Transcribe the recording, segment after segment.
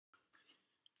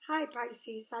Hi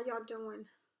Pisces, how y'all doing?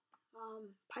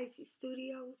 Pisces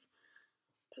Studios.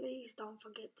 Please don't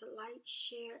forget to like,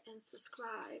 share, and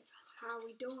subscribe. How are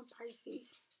we doing,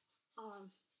 Pisces? I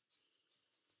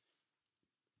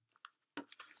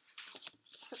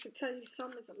can tell you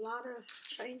something. There's a lot of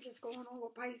changes going on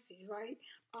with Pisces, right?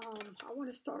 I want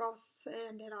to start off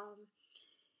saying that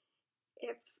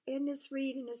if in this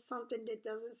reading is something that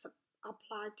doesn't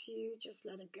apply to you, just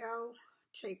let it go.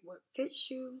 Take what fits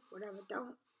you, whatever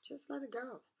don't, just let it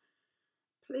go.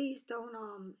 Please don't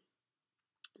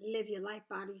live your life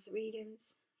by these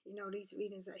readings. You know, these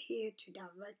readings are here to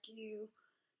direct you.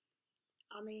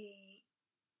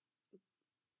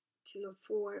 To look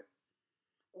forward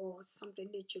or something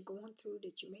that you're going through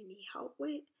that you may need help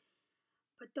with.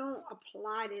 But don't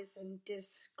apply this and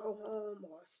just go home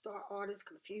or start all this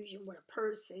confusion with a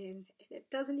person and it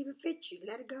doesn't even fit you.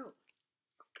 Let it go.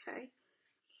 Okay?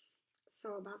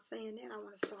 So by saying that, I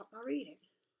want to start my reading.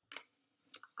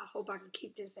 I hope I can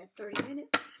keep this at 30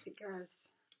 minutes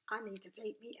because I need to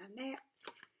take me a nap.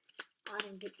 I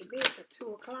didn't get to bed till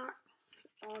 2 o'clock.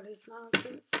 All this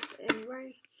nonsense. But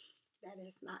anyway, that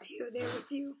is not here or there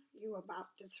with you. You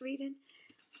about this reading.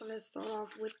 So let's start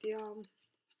off with the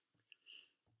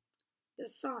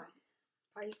sun.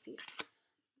 Pisces.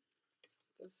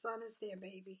 The sun is there,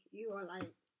 baby. You are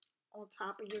like on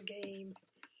top of your game.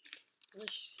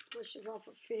 Wishes are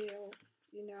fulfilled.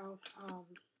 You know,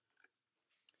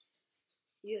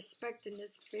 you're expecting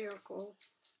this miracle.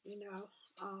 You know,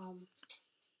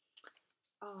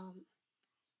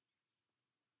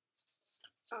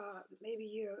 maybe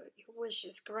your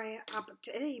wishes grant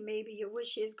opportunity. Maybe your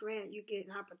wishes grant you get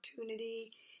an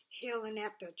opportunity, healing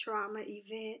after a trauma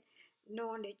event,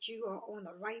 knowing that you are on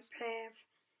the right path,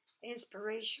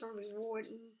 inspiration,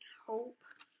 rewarding, hope,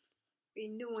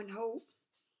 renewing hope.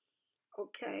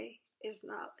 Okay, it's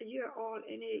not you're all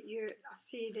in it. I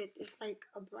see that it's like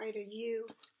a brighter you,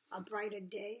 a brighter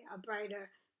day, a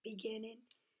brighter beginning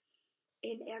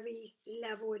in every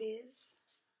level it is.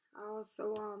 I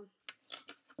also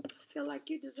feel like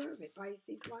you deserve it,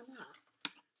 Pisces. Why not?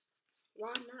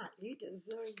 Why not? You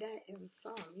deserve that in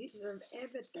some. You deserve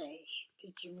everything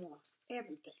that you want.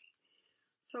 Everything.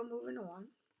 So moving on.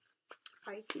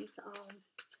 Pisces,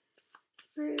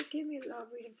 Spirit, give me a love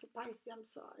reading for Pisces. I'm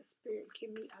sorry. Spirit,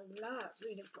 give me a love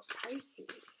reading for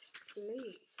Pisces.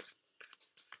 Please.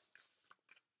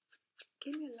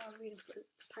 Give me a love reading for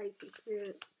Pisces.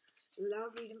 Spirit,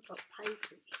 love reading for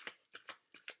Pisces.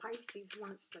 Pisces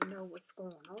wants to know what's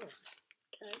going on.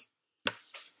 Okay.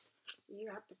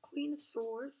 You got the Queen of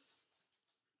Swords.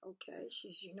 Okay.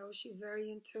 She's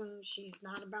very in tune. She's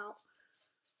not about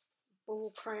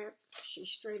bull crap.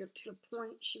 She's straight up to the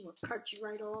point. She will cut you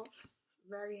right off.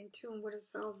 Very in tune with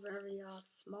herself. Very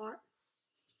smart.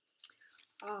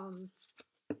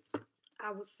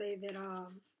 I would say that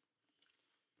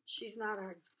she's not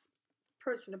a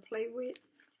person to play with.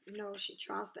 You know, she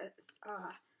tries to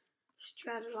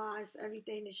strategize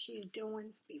everything that she's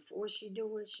doing before she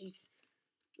do it. She's,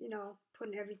 you know,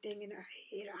 putting everything in her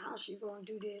head of how she's going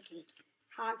to do this and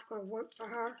how it's going to work for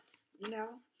her, you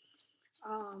know.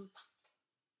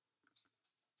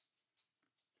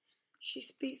 She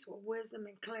speaks with wisdom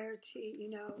and clarity, you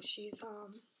know. She's,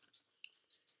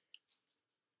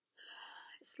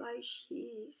 it's like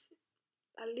she's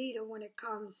a leader when it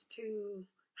comes to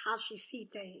how she sees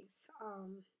things.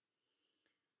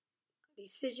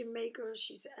 Decision maker.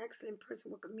 She's an excellent person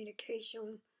with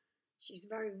communication. She's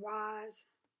very wise,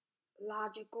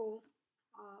 logical.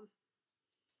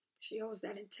 She holds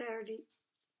that integrity,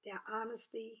 that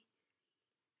honesty,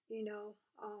 you know,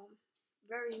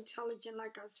 very intelligent,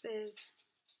 like I said,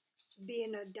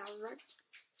 being a direct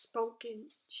spoken,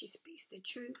 she speaks the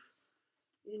truth,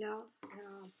 you know.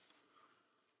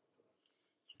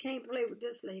 You can't play with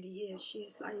this lady here.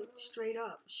 She's like straight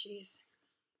up. She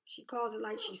calls it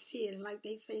like she see it, and like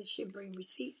they say, she'll bring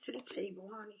receipts to the table,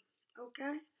 honey.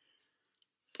 Okay?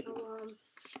 So,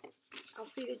 I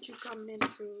see that you coming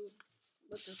into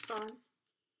with the sun.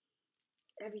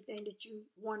 Everything that you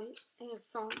wanted and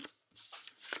some.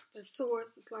 The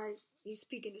source is like you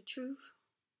speaking the truth.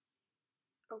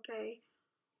 Okay?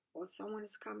 Or someone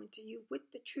is coming to you with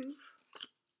the truth.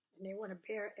 And they want to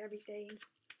bear everything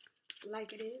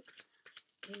like it is.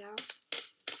 You know?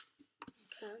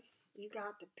 Okay? You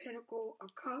got the Pentacle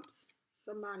of Cups.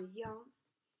 Somebody young.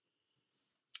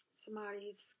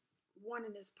 Somebody's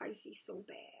wanting this Pisces so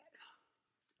bad.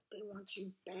 They want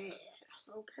you bad.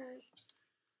 Okay?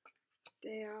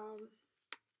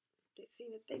 They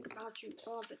seem to think about you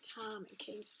all the time and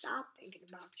can't stop thinking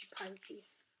about you,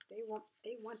 Pisces. They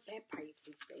want that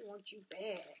Pisces. They want you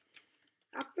bad.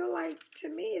 I feel like, to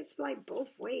me, it's like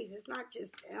both ways. It's not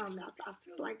just them. I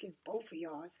feel like it's both of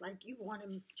y'all. It's like you want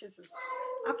him just as...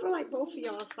 I feel like both of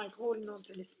y'all is like holding on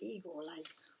to this ego. Like,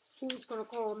 who's going to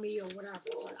call me or whatever.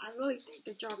 But I really think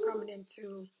that y'all coming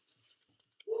into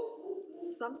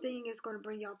something is going to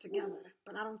bring y'all together.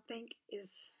 But I don't think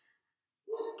it's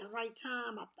the right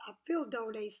time. I feel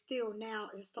though they still now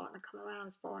is starting to come around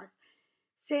as far as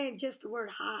saying just the word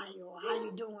hi or how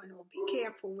you doing or be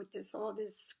careful with this, all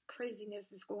this craziness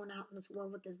that's going out in this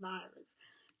world with this virus.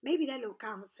 Maybe that little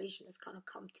conversation is going to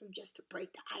come through just to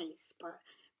break the ice. But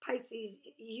Pisces,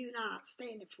 you not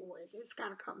standing for it. This got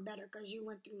to come better because you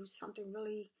went through something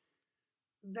really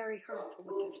very hurtful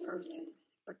with this person.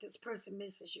 But this person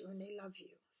misses you and they love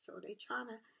you. So they trying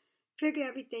to figure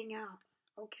everything out,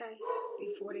 okay,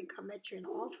 before they come at you and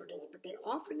offer this. But they're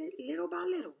offering it little by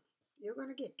little. You're going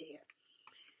to get there.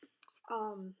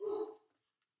 I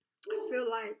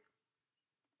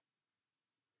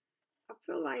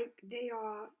feel like they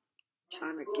are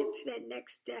trying to get to that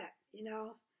next step, you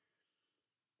know.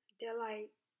 They're like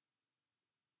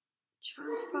trying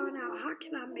to find out, how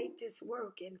can I make this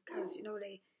work? And because, you know,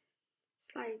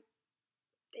 it's like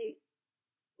they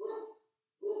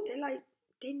like,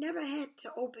 they never had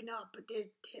to open up, but they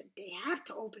have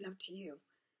to open up to you.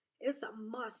 It's a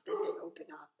must that they open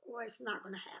up, or it's not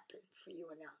going to happen for you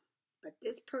and them. But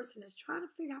this person is trying to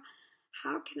figure out,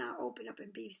 how can I open up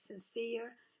and be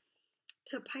sincere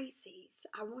to Pisces?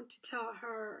 I want to tell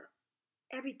her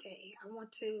everything. I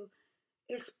want to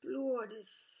explore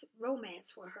this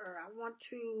romance with her. I want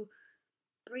to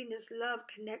bring this love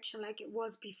connection like it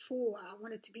was before. I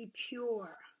want it to be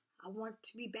pure. I want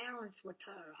to be balanced with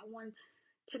her. I want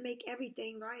to make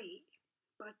everything right.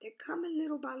 But they're coming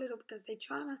little by little because they're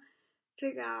trying to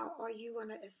figure out, are you going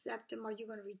to accept them? Are you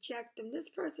going to reject them? This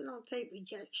person don't take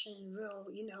rejection real,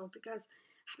 you know, because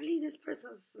I believe this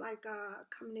person's like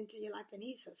coming into your life and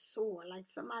he's a sore, like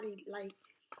somebody like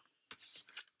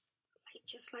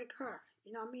just like her.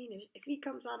 You know what I mean? If he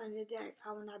comes out in the deck,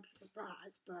 I will not be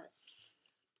surprised. But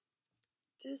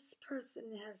this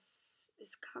person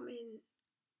is coming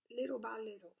little by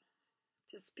little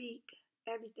to speak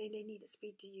everything they need to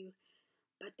speak to you.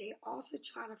 But they also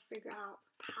trying to figure out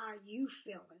how you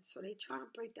feeling. So they trying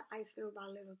to break the ice little by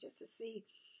little just to see,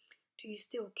 do you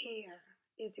still care?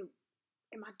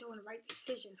 Am I doing the right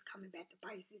decisions coming back to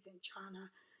Pisces and trying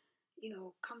to, you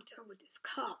know, come to her with this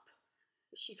cup?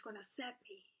 She's going to accept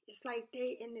me. It's like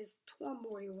they in this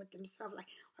turmoil with themselves. Like,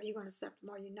 are you going to accept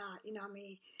them or you not? You know what I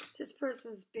mean? This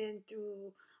person's been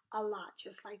through a lot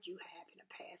just like you have in the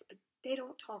past. But they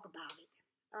don't talk about it.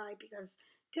 All right? Because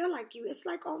they're like you. It's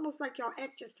like almost like y'all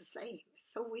act just the same.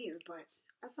 It's so weird, but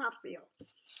that's how I feel.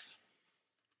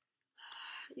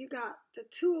 You got the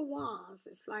Two of Wands.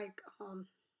 It's like,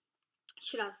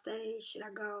 should I stay? Should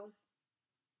I go?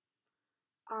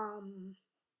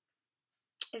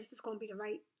 Is this going to be the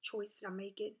right choice that I'm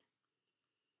making?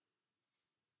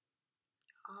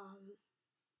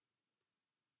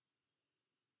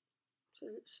 So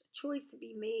it's a choice to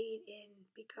be made, and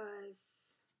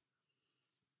because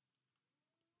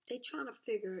they trying to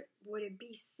figure, would it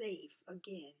be safe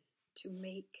again to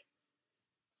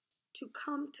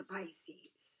come to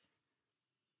Pisces?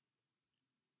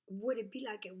 Would it be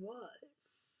like it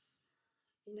was,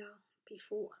 you know,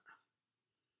 before?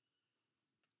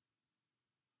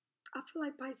 I feel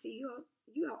like Pisces,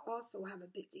 you also have a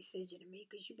big decision to make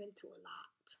because you've been through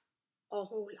a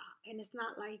whole lot, and it's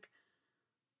not like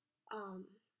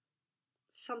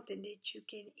something that you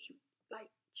can like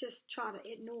just try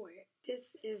to ignore it.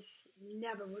 This is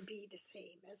never would be the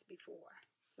same as before.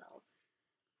 So,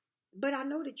 but I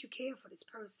know that you care for this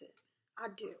person. I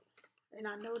do, and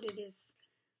I know that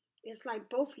it's like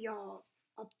both of y'all.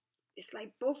 It's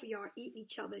like both of y'all eating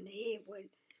each other in the head with,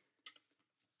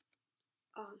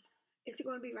 is he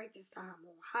going to be right this time,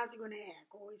 or how's he going to act,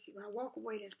 or is he going to walk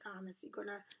away this time? Is he going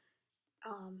to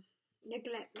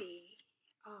neglect me,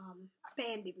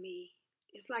 abandon me?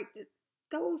 It's like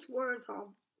those words are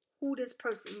who this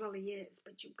person really is,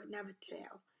 but you could never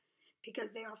tell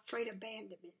because they're afraid of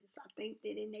abandonments. I think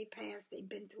that in their past they've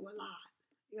been through a lot.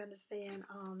 You understand?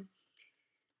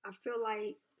 I feel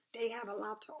like they have a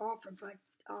lot to offer, but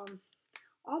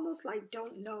almost like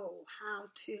don't know how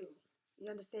to. You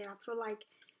understand? I feel like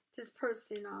this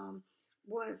person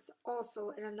was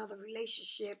also in another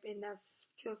relationship, and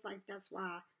feels like that's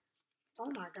why.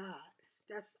 Oh my God,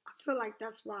 I feel like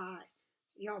that's why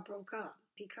y'all broke up,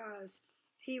 because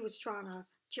he was trying to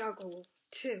juggle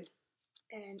two,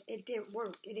 and it didn't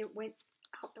work. It didn't went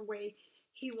out the way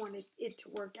he wanted it to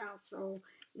work out. So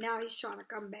now he's trying to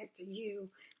come back to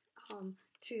you,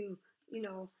 to, you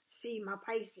know, see my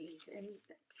Pisces and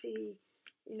see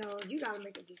you know, you got to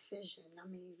make a decision. I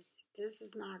mean, this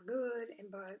is not good,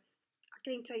 but I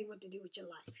can't tell you what to do with your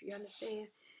life. You understand?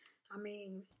 I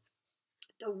mean,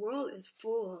 the world is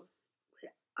full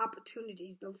with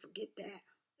opportunities. Don't forget that.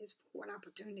 It's full with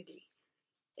opportunity.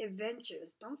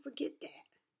 Adventures. Don't forget that.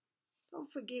 Don't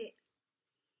forget.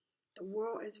 The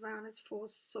world is around us full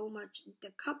so much.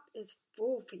 The cup is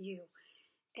full for you.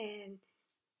 And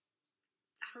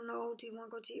I don't know, do you want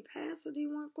to go to your past or do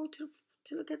you want to go to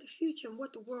look at the future and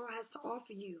what the world has to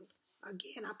offer you?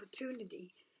 Again,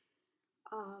 opportunity.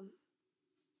 A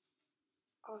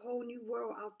whole new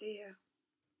world out there.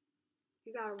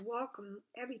 You got to welcome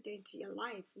everything to your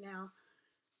life. Now,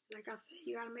 like I said,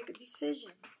 you got to make a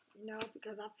decision, you know,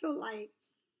 because I feel like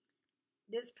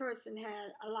this person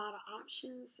had a lot of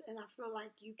options, and I feel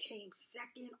like you came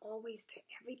second always to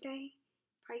everything,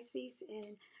 Pisces,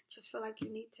 and just feel like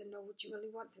you need to know what you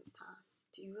really want this time.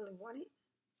 Do you really want it?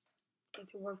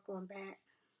 Is it worth going back?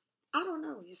 I don't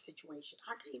know your situation.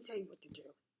 I can't tell you what to do,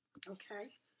 okay?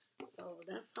 So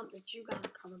that's something that you got to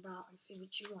come about and see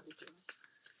what you want to do.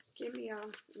 Give me a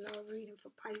love reading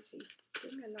for Pisces.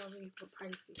 Give me a love reading for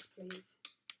Pisces, please.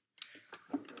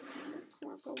 That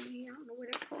card go in here. I don't know where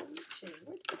that card went to.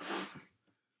 Where did it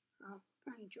go?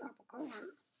 I ain't drop a card.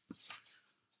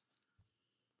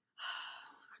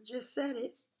 I just said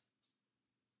it.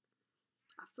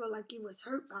 I feel like you was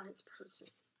hurt by this person.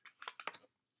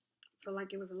 I feel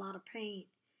like it was a lot of pain.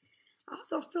 I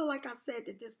also feel like I said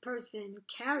that this person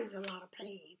carries a lot of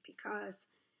pain because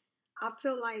I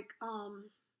feel like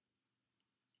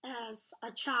as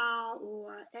a child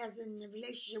or as in a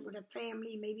relationship with a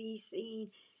family, maybe he's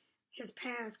seen his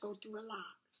parents go through a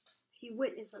lot. He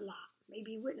witnessed a lot.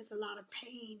 Maybe he witnessed a lot of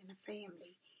pain in the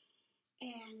family.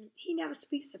 And he never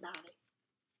speaks about it.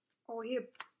 Or he'll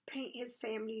paint his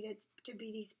family to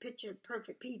be these picture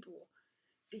perfect people.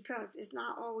 Because it's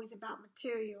not always about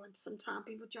material. And sometimes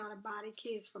people try to buy their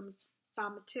kids by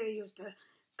materials to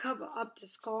cover up the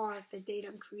scars that they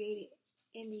done created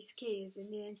in these kids.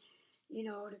 And then, you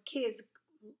know, the kids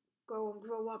go and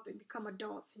grow up and become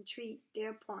adults and treat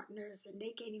their partners, and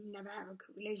they can't even never have a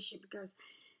good relationship because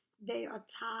they are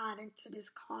tied into this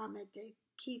karma that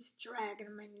keeps dragging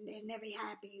them, and they're never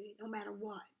happy no matter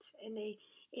what. And they,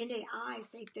 in their eyes,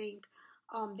 they think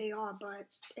they are, but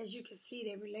as you can see,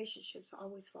 their relationships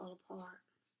always fall apart.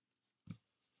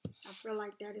 I feel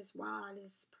like that is why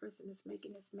this person is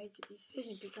making this major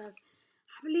decision, because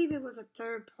I believe it was a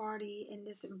third party in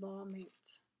this involvement.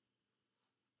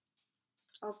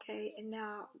 Okay, and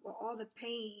now with all the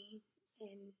pain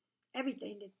and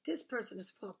everything, that this person is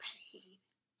full of pain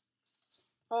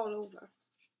all over.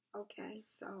 Okay,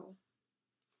 so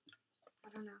I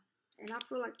don't know. And I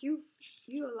feel like you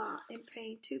a lot in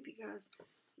pain too, because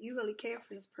you really care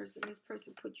for this person. This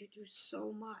person put you through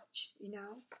so much, you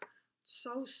know?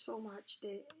 So much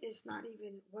that it's not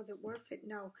even, was it worth it?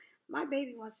 No. My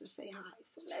baby wants to say hi.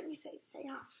 So let me say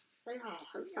hi. Say hi.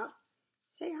 Hurry up.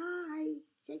 Say hi.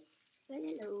 Say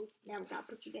hello. Now we gotta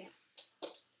put you down.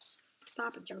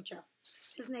 Stop it, JoJo.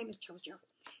 His name is JoJo.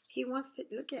 He wants to,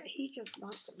 he just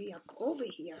wants to be up over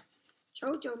here.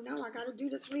 JoJo, no, I gotta do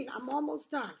this reading. I'm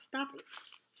almost done. Stop it.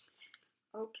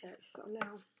 Okay, so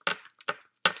now,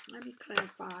 let me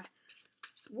clarify.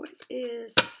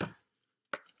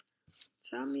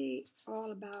 Tell me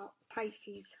all about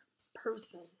Pisces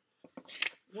person.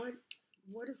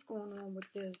 What is going on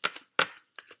with this?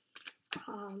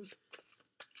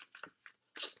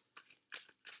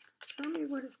 Tell me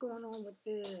what is going on with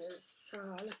this.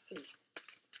 Let's see.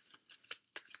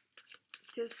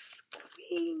 This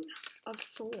Queen of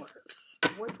Swords.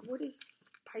 What is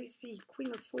Pisces Queen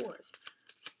of Swords?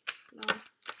 No,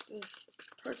 this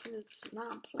person is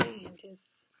not playing.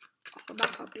 It's all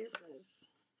about her business.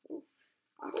 Ooh,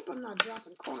 I hope I'm not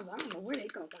dropping cards. I don't know where they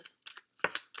going.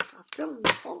 I feel them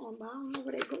falling, but I don't know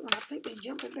where they going. I think they're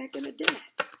jumping back in the deck.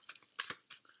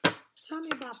 Tell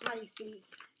me about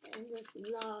Pisces and this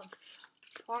love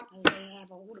partner they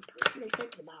have, or who the person they're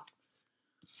thinking about.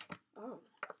 Oh,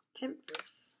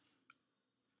 Tempest.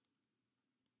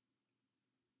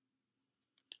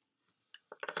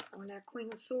 On that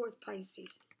Queen of Swords,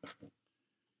 Pisces.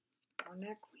 On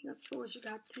that Queen of Swords, you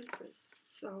got Tempest.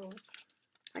 So,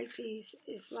 Pisces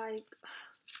is like,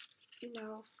 you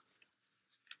know,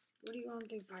 what are you going to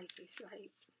do, Pisces?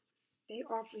 Like, they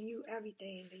offering you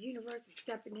everything. The universe is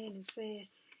stepping in and saying,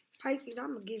 Pisces,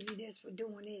 I'm going to give you this for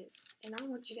doing this. And I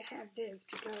want you to have this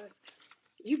because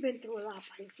you've been through a lot,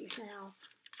 Pisces. Now,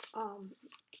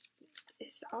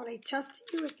 are they testing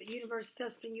you? Is the universe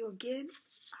testing you again?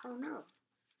 I don't know.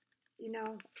 You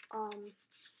know,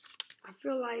 I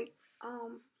feel like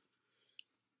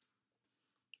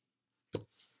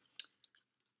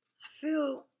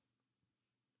feel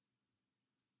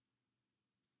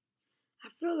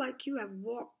like you have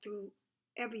walked through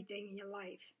everything in your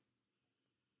life,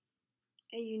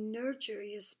 and you nurture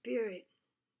your spirit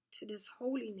to this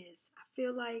holiness. I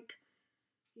feel like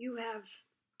you have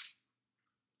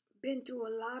been through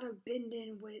a lot of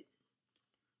bending with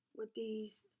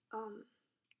these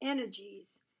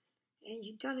energies, and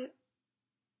you've done it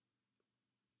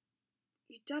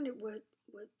with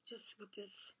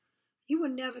this. You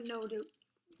would never know that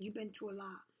you've been through a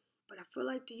lot, but I feel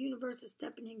like the universe is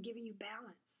stepping in, giving you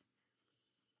balance.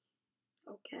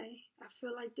 Okay, I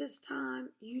feel like this time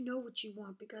you know what you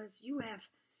want, because you have,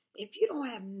 if you don't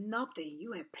have nothing,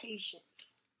 you have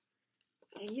patience.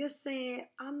 And you're saying,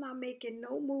 I'm not making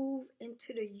no move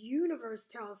until the universe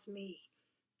tells me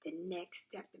the next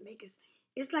step to make.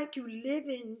 It's like you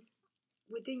living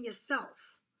within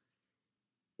yourself.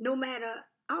 No matter,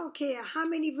 I don't care how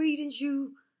many readings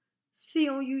you see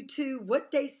on YouTube,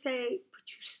 what they say, but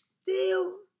you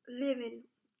still living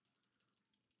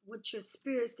with your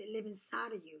spirits that live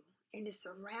inside of you, and it's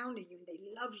surrounding you, and they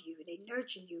love you, and they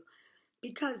nurture you,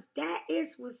 because that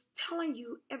is what's telling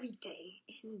you everything,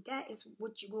 and that is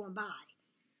what you're going by.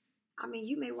 I mean,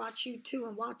 you may watch YouTube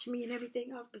and watch me and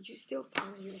everything else, but you still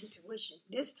follow your intuition.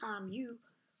 This time you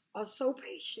are so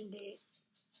patient that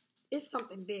it's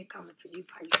something big coming for you,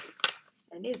 Pisces,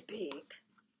 and it's big.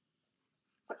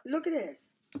 Look at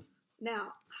this.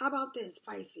 Now, how about this,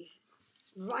 Pisces?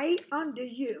 Right under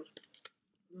you.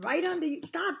 Right under you.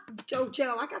 Stop,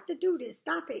 JoJo. I got to do this.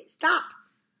 Stop it. Stop.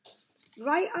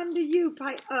 Right under you,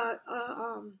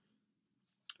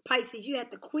 Pisces, you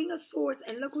had the Queen of Swords,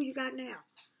 and look who you got now.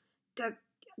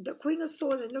 The Queen of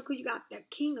Swords, and look who you got, the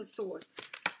King of Swords.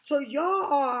 So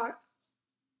y'all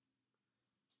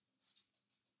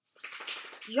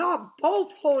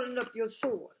both holding up your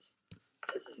swords.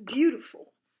 This is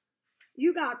beautiful.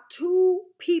 You got two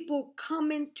people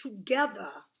coming together.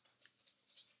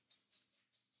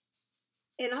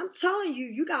 And I'm telling you,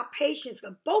 you got patience,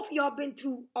 because both of y'all been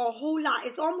through a whole lot.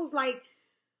 It's almost like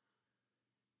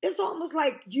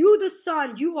you the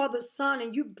sun, you are the sun,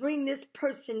 and you bring this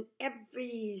person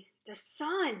the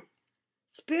sun,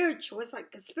 spiritual. It's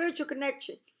like a spiritual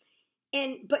connection.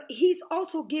 But he's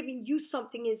also giving you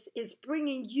something, is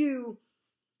bringing you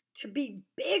to be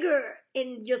bigger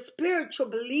in your spiritual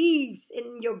beliefs,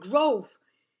 in your growth.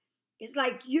 It's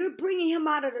like you're bringing him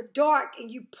out of the dark,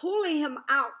 and you pulling him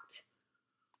out,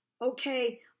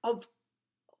 okay, of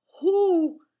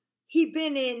who he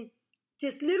been in.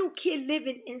 This little kid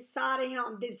living inside of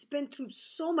him that's been through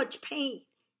so much pain,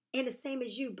 and the same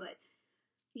as you, but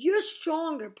you're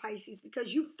stronger, Pisces,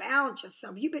 because you found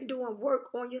yourself. You've been doing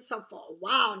work on yourself for a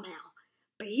while now,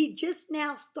 but he just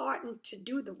now starting to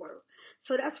do the work.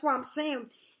 So that's why I'm saying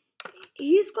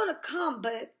he's going to come,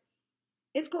 but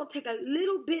it's going to take a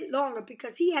little bit longer,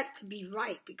 because he has to be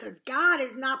right, because God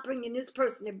is not bringing this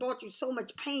person that brought you so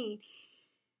much pain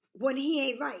when he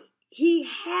ain't right. He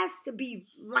has to be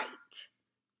right.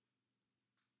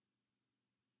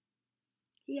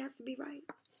 He has to be right.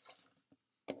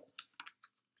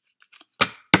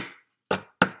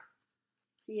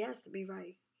 He has to be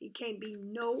right. He can't be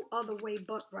no other way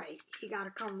but right. He got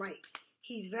to come right.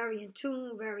 He's very in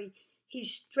tune,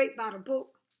 he's straight by the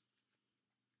book.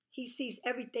 He sees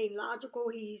everything logical.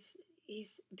 He's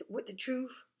with the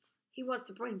truth. He wants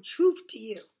to bring truth to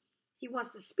you. He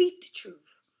wants to speak the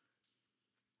truth.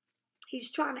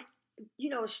 He's trying to,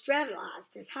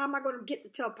 strategize this. How am I going to get to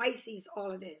tell Pisces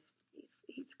all of this?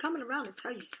 He's coming around to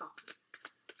tell you something.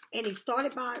 And he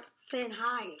started by saying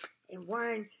hi and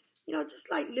wearing,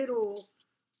 just like little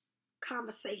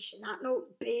conversation. Not no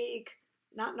big,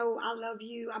 not no I love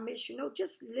you, I miss you. No,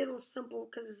 just little simple,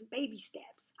 because it's baby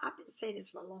steps. I've been saying this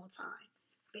for a long time.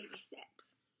 Baby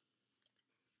steps.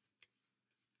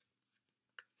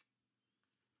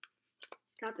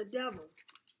 Got the Devil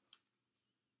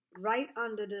right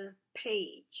under the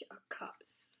Page of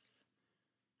Cups.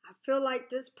 I feel like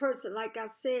this person, like I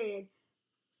said,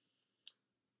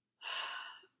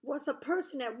 was a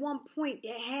person at one point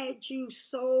that had you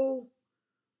so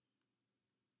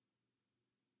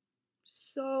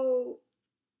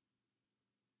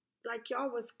like y'all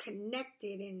was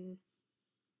connected, and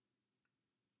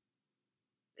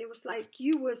it was like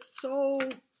you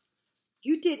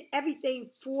did everything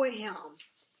for him.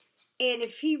 And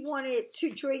if he wanted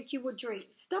to drink, you would drink.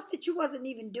 Stuff that you wasn't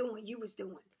even doing, you was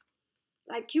doing.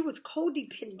 Like you was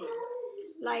codependent.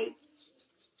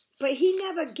 But he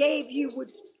never gave you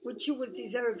what you was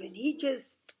deserving.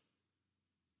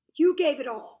 You gave it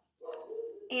all.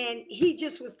 And he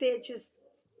just was there just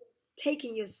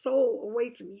taking your soul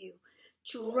away from you,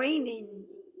 draining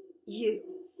you.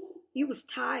 You was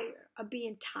tired. of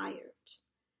being tired.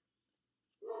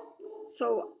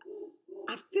 So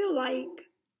I feel like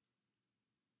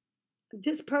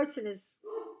this person is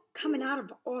coming out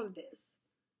of all of this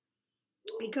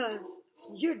because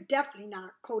you're definitely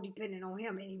not codependent on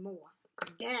him anymore.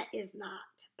 That is not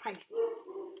Pisces.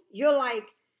 You're like,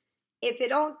 if it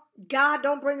don't, God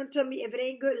don't bring it to me. If it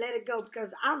ain't good, let it go,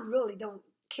 because I really don't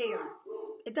care.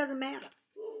 It doesn't matter.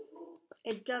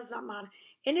 It does not matter.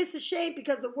 And it's a shame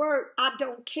because the word I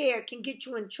don't care can get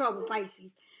you in trouble,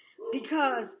 Pisces.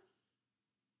 Because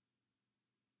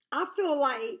I feel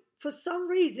like for some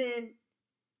reason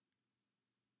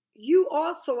you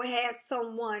also had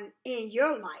someone in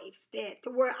your life that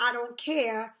the word I don't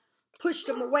care pushed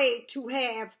them away to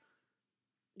have,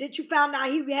 that you found out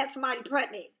he had somebody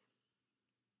pregnant.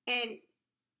 And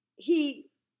he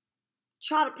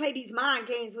tried to play these mind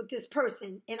games with this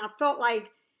person. And I felt like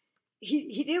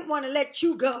he didn't want to let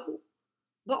you go,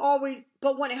 but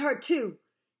wanted her too.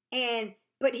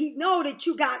 But he know that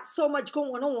you got so much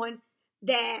going on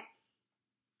that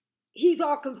he's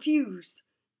all confused.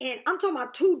 And I'm talking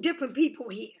about two different people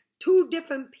here. Two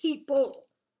different people.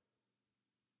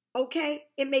 Okay?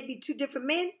 It may be two different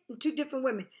men and two different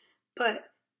women. But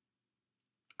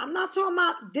I'm not talking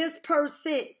about this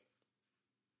person.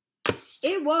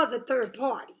 It was a third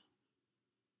party.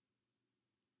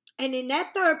 And in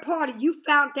that third party, you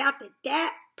found out that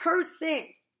that person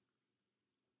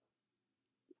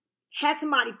had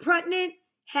somebody pregnant,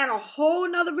 had a whole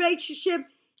nother relationship,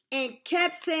 and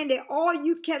kept saying that all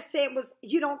you kept saying was,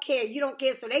 you don't care, you don't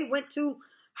care. So they went to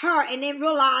her and then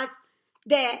realized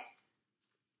that,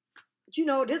 you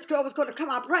know, this girl was going to come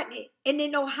out pregnant and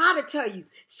didn't know how to tell you.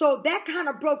 So that kind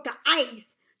of broke the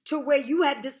ice to where you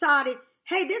had decided,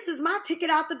 hey, this is my ticket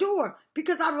out the door,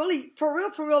 because I really, for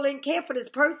real, didn't care for this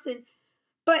person.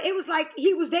 But it was like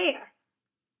he was there.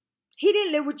 He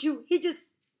didn't live with you. He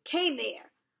just came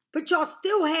there. But y'all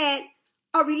still had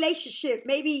a relationship,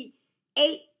 maybe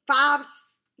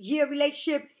 5-year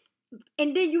relationship.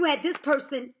 And then you had this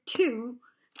person too,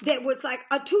 that was like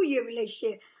a 2-year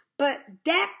relationship. But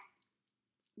that,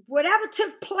 whatever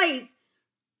took place,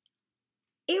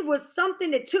 it was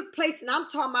something that took place, and I'm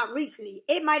talking about recently.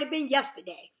 It might have been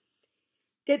yesterday.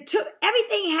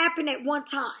 Everything happened at one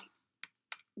time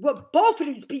with both of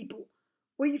these people,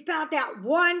 where you found out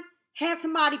one had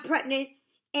somebody pregnant,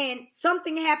 and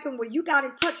something happened where you got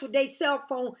in touch with their cell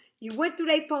phone, you went through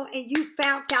their phone, and you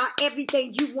found out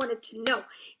everything you wanted to know.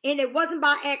 And it wasn't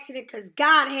by accident, because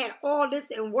God had all this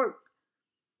in work.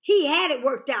 He had it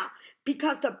worked out,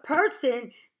 because the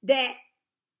person that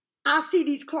I see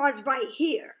these cards right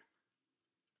here,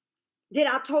 that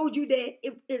I told you that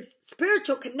it is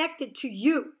spiritual connected to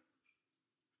you,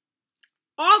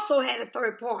 also had a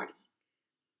third party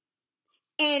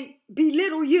and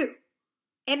belittle you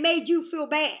and made you feel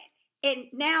bad. And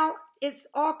now it's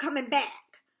all coming back.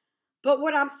 But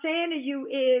what I'm saying to you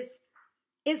is,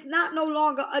 it's not no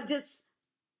longer a just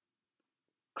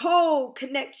cold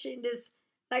connection. This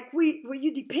like where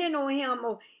you depend on him,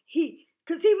 or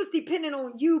because he was dependent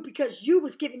on you because you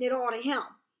was giving it all to him.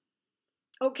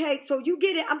 Okay, so you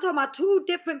get it. I'm talking about two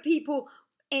different people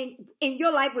in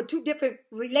your life with two different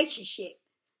relationships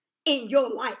in your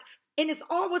life. And it's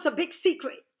always a big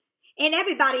secret. And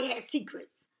everybody has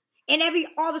secrets. And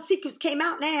all the secrets came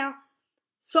out now.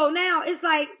 So now it's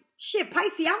like, shit,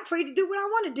 Pisces, I'm free to do what I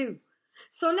want to do.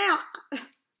 So now,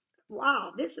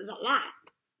 wow, this is a lot.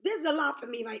 This is a lot for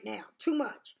me right now. Too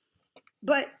much.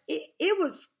 But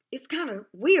it's kind of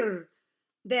weird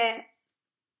that,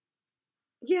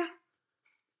 yeah,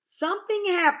 something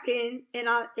happened, and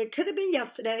it could have been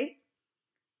yesterday,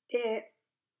 that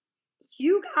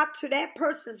you got to that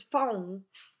person's phone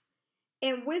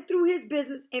and went through his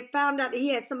business and found out that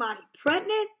he had somebody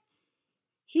pregnant.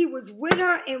 He was with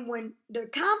her, and when the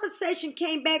conversation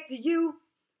came back to you,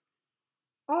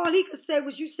 all he could say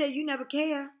was, you said you never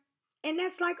care. And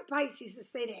that's like a Pisces to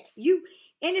say that.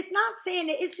 And it's not saying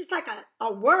that, it's just like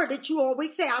a word that you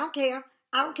always say, I don't care,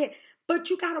 I don't care. But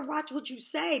you got to watch what you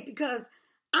say, because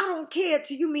I don't care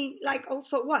to you mean like, oh,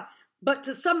 so what? But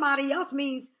to somebody else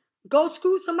means, go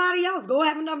screw somebody else. Go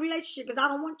have another relationship, because I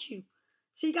don't want you.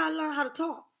 So you got to learn how to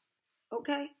talk.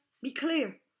 Okay? Be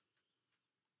clear.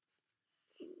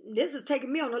 This is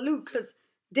taking me on a loop, because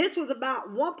this was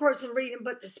about one person reading,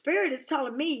 but the spirit is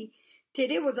telling me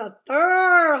that it was a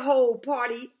third whole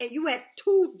party, and you had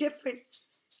two different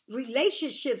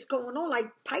relationships going on. Like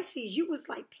Pisces, you was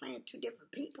like playing two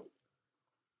different people.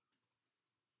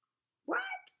 What?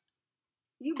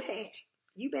 You bad.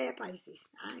 You bad, Pisces.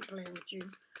 I ain't playing with you.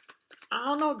 I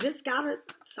don't know. This got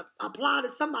to apply to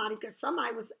somebody, because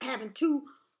somebody was having two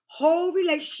whole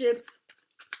relationships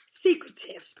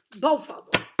secretive. Both of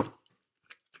them.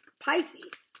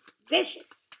 Pisces.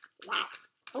 Vicious. Wow.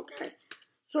 Okay.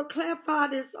 So clarify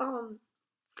this 2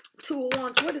 of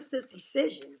Wands. What is this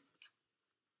decision?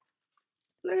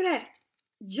 Look at that.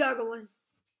 Juggling.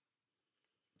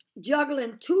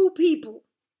 Juggling 2 people.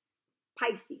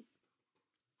 Pisces.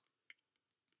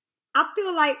 I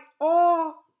feel like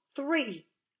all 3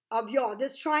 of y'all,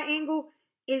 this triangle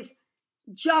is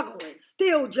juggling,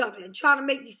 still juggling, trying to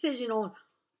make decision on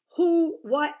who,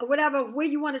 what, whatever, where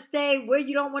you want to stay, where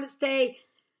you don't want to stay.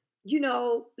 You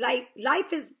know, like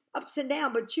life is ups and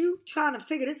downs, but you trying to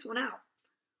figure this one out.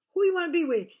 Who you want to be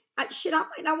with? I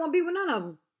might not want to be with none of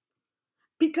them.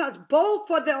 Because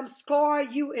both of them scar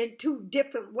you in 2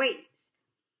 different ways.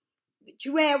 But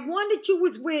you had one that you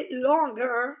was with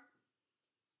longer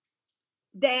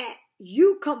that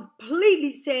you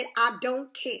completely said, I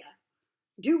don't care.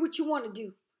 Do what you want to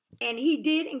do. And he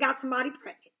did and got somebody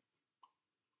pregnant.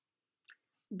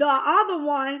 The other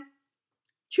one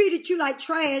treated you like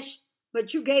trash,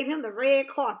 but you gave him the red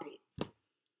carpet.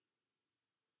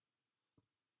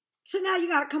 So now you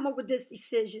got to come up with this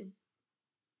decision.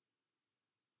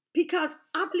 Because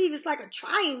I believe it's like a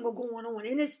triangle going on,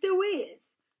 and it still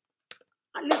is.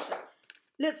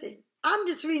 Listen, I'm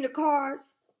just reading the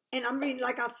cards, and I'm reading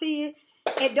like I see it.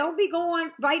 And don't be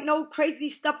writing no crazy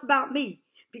stuff about me,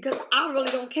 because I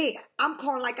really don't care. I'm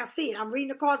calling like I see it. I'm reading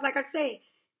the cards like I said.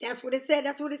 That's what it said.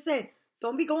 That's what it said.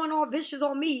 Don't be going all vicious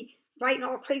on me, writing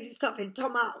all crazy stuff and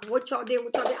talking about what y'all did,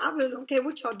 what y'all did. I really don't care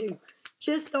what y'all do.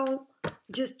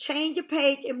 Just change your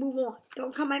page and move on.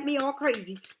 Don't come at me all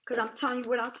crazy, because I'm telling you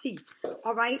what I see.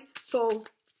 All right? So,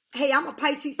 hey, I'm a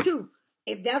Pisces too.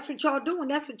 If that's what y'all doing,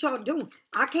 that's what y'all doing.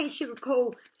 I can't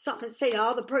sugarcoat something and say the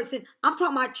other person. I'm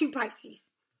talking about you, Pisces.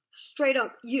 Straight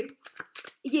up, you.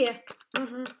 Yeah.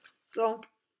 So,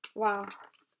 wow.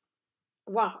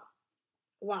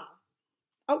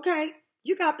 Okay.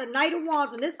 You got the Knight of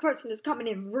Wands, and this person is coming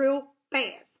in real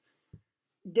fast.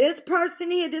 This person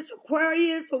here, this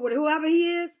Aquarius, or whoever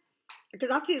he is,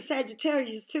 because I see a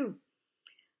Sagittarius too.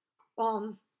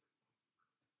 But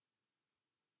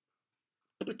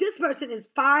this person is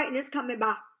fire, and it's coming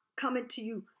to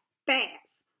you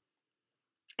fast.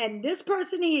 And this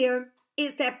person here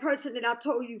is that person that I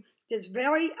told you that's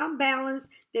very unbalanced.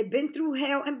 They've been through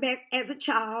hell and back as a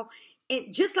child.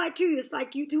 And just like you, it's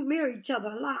like you two marry each other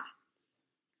a lot.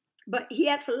 But he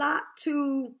has a lot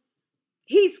to...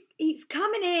 He's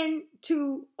coming in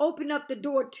to open up the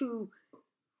door to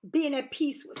being at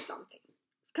peace with something.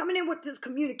 He's coming in with this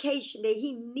communication that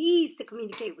he needs to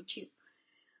communicate with you.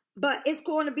 But it's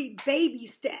going to be baby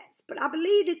steps. But I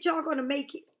believe that y'all going to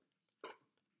make it.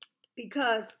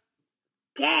 Because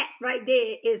that right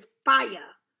there is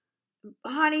fire.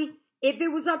 Honey, if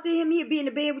it was up to him, he'd be in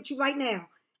the bed with you right now.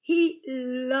 He's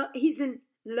in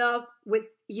love with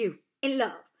you. In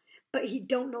love. But he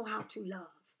don't know how to love.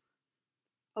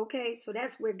 Okay, so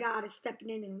that's where God is stepping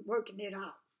in and working it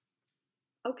out.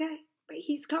 Okay, but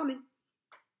he's coming.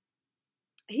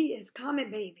 He is coming,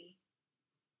 baby.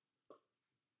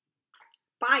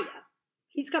 Fire.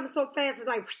 He's coming so fast, it's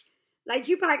like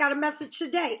you probably got a message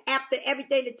today after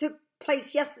everything that took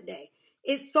place yesterday.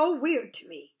 It's so weird to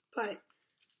me, but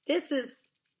this is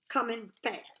coming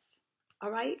fast.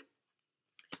 All right?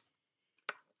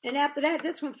 And after that,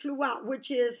 this one flew out,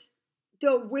 which is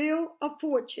the Wheel of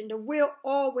Fortune. The wheel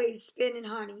always spinning,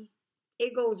 honey.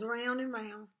 It goes round and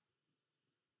round.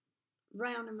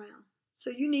 Round and round. So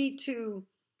you need to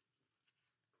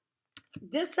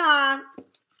decide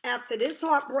after this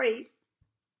heartbreak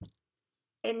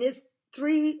and this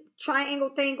 3 triangle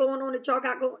thing going on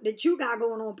that you got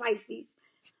going on, Pisces.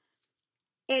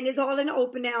 And it's all in the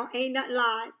open now. Ain't nothing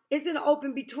live. It's in the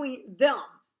open between them.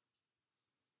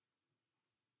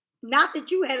 Not that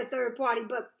you had a third party,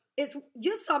 but it's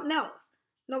just something else.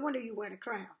 No wonder you wear the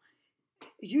crown.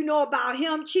 You know about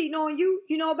him cheating on you.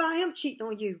 You know about him cheating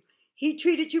on you. He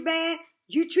treated you bad.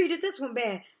 You treated this one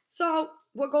bad. So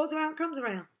what goes around comes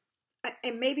around.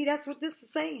 And maybe that's what this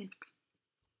is saying.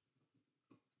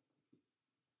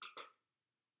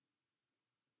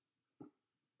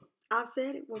 I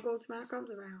said it. What goes around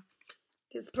comes around.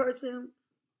 This person,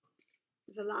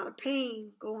 there's a lot of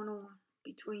pain going on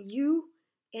between you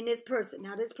and this person.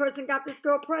 Now, this person got this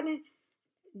girl pregnant.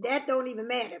 That don't even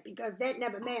matter because that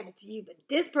never mattered to you. But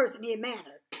this person here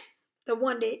mattered. The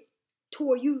one that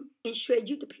tore you and shredded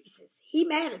you to pieces. He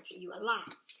mattered to you a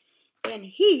lot. And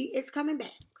he is coming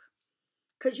back.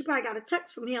 Because you probably got a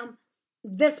text from him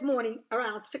this morning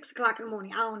around 6 o'clock in the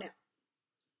morning. I don't know.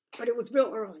 But it was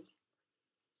real early.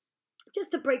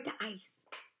 Just to break the ice.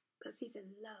 Because he's in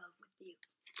love with you.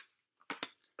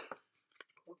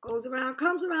 What goes around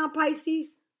comes around,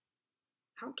 Pisces.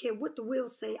 I don't care what the will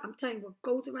say. I'm telling you, what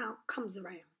goes around comes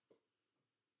around.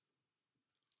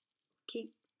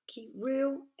 Keep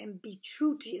real and be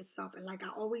true to yourself. And like I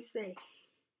always say,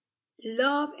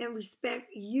 love and respect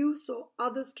you so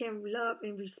others can love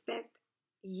and respect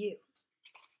you.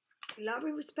 Love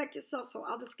and respect yourself so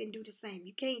others can do the same.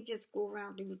 You can't just go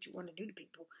around and do what you want to do to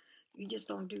people. You just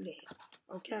don't do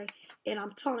that. Okay? And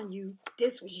I'm telling you,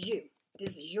 this was you.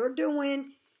 This is your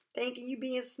doing, thinking you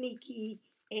being sneaky,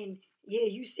 and yeah,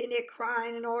 you sitting there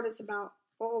crying and all this about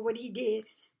all what he did.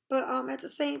 But at the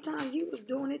same time, you was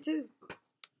doing it too.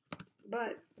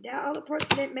 But that other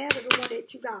person didn't matter, the one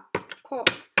that you got caught,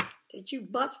 that you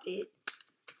busted,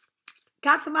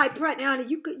 got somebody pregnant,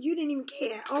 and you didn't even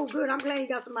care. Oh, good, I'm glad you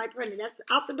got somebody pregnant. That's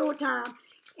out the door time.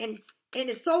 And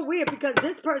it's so weird because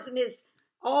this person is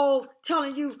all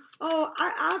telling you, oh,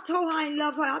 I told her I didn't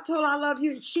love her. I told her I love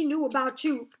you, and she knew about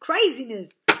you.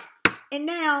 Craziness. And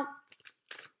now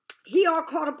he all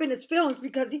caught up in his feelings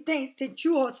because he thinks that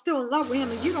you are still in love with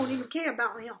him and you don't even care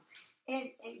about him. And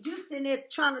you're sitting there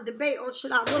trying to debate, oh,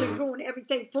 should I really ruin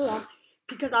everything for him?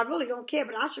 Because I really don't care,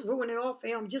 but I should ruin it all for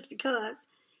him just because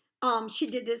she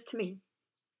did this to me.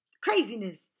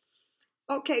 Craziness.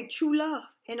 Okay, true love.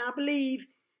 And I believe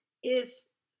this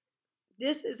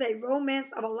is a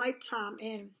romance of a lifetime.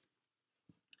 And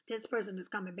this person is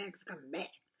coming back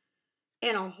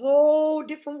in a whole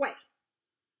different way.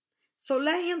 So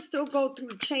let him still go through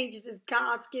the changes that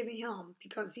God's giving him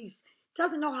because he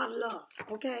doesn't know how to love,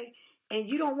 okay? And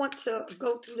you don't want to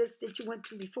go through this that you went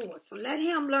through before. So let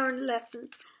him learn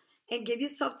lessons and give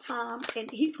yourself time.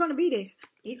 And he's going to be there.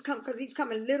 He's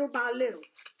coming little by little.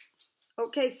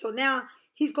 Okay, so now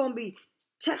he's going to be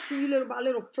texting you little by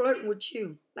little, flirting with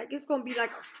you. Like it's going to be like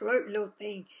a flirt little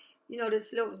thing. You know,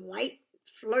 this little light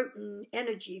flirting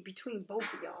energy between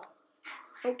both of y'all.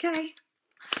 Okay?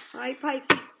 All right,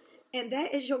 Pisces. And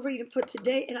that is your reading for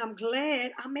today. And I'm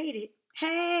glad I made it.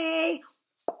 Hey,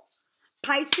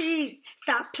 Pisces,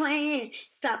 stop playing.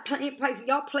 Stop playing, Pisces.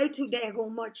 Y'all play too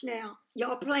daggone much now.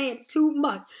 Y'all playing too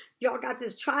much. Y'all got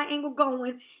this triangle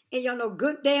going. And y'all know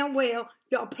good damn well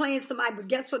y'all playing somebody. But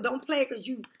guess what? Don't play it because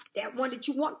that one that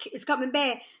you want is coming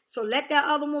back. So let that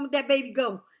other one with that baby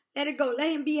go. Let it go.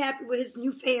 Let him be happy with his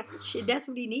new family. Shit, that's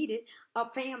what he needed. A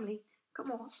family.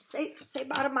 Come on. Say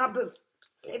bye to my boo.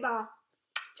 Say bye.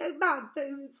 Say bye,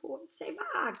 baby. Say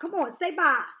bye. Come on, say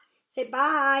bye. Say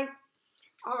bye.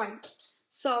 All right.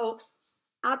 So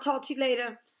I'll talk to you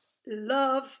later.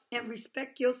 Love and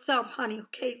respect yourself, honey.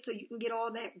 Okay, so you can get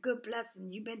all that good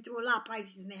blessing. You've been through a lot,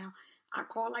 Pisces. Now I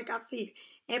call like I see it.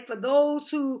 And for those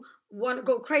who want to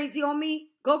go crazy on me,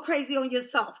 go crazy on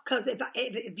yourself. Because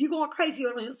if you're going crazy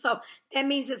on yourself, that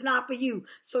means it's not for you.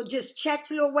 So just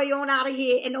chat your little way on out of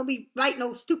here and don't be writing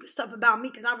no stupid stuff about me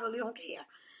because I really don't care.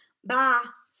 Bye.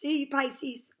 See you,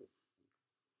 Pisces.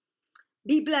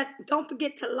 Be blessed. Don't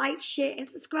forget to like, share, and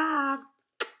subscribe.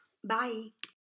 Bye.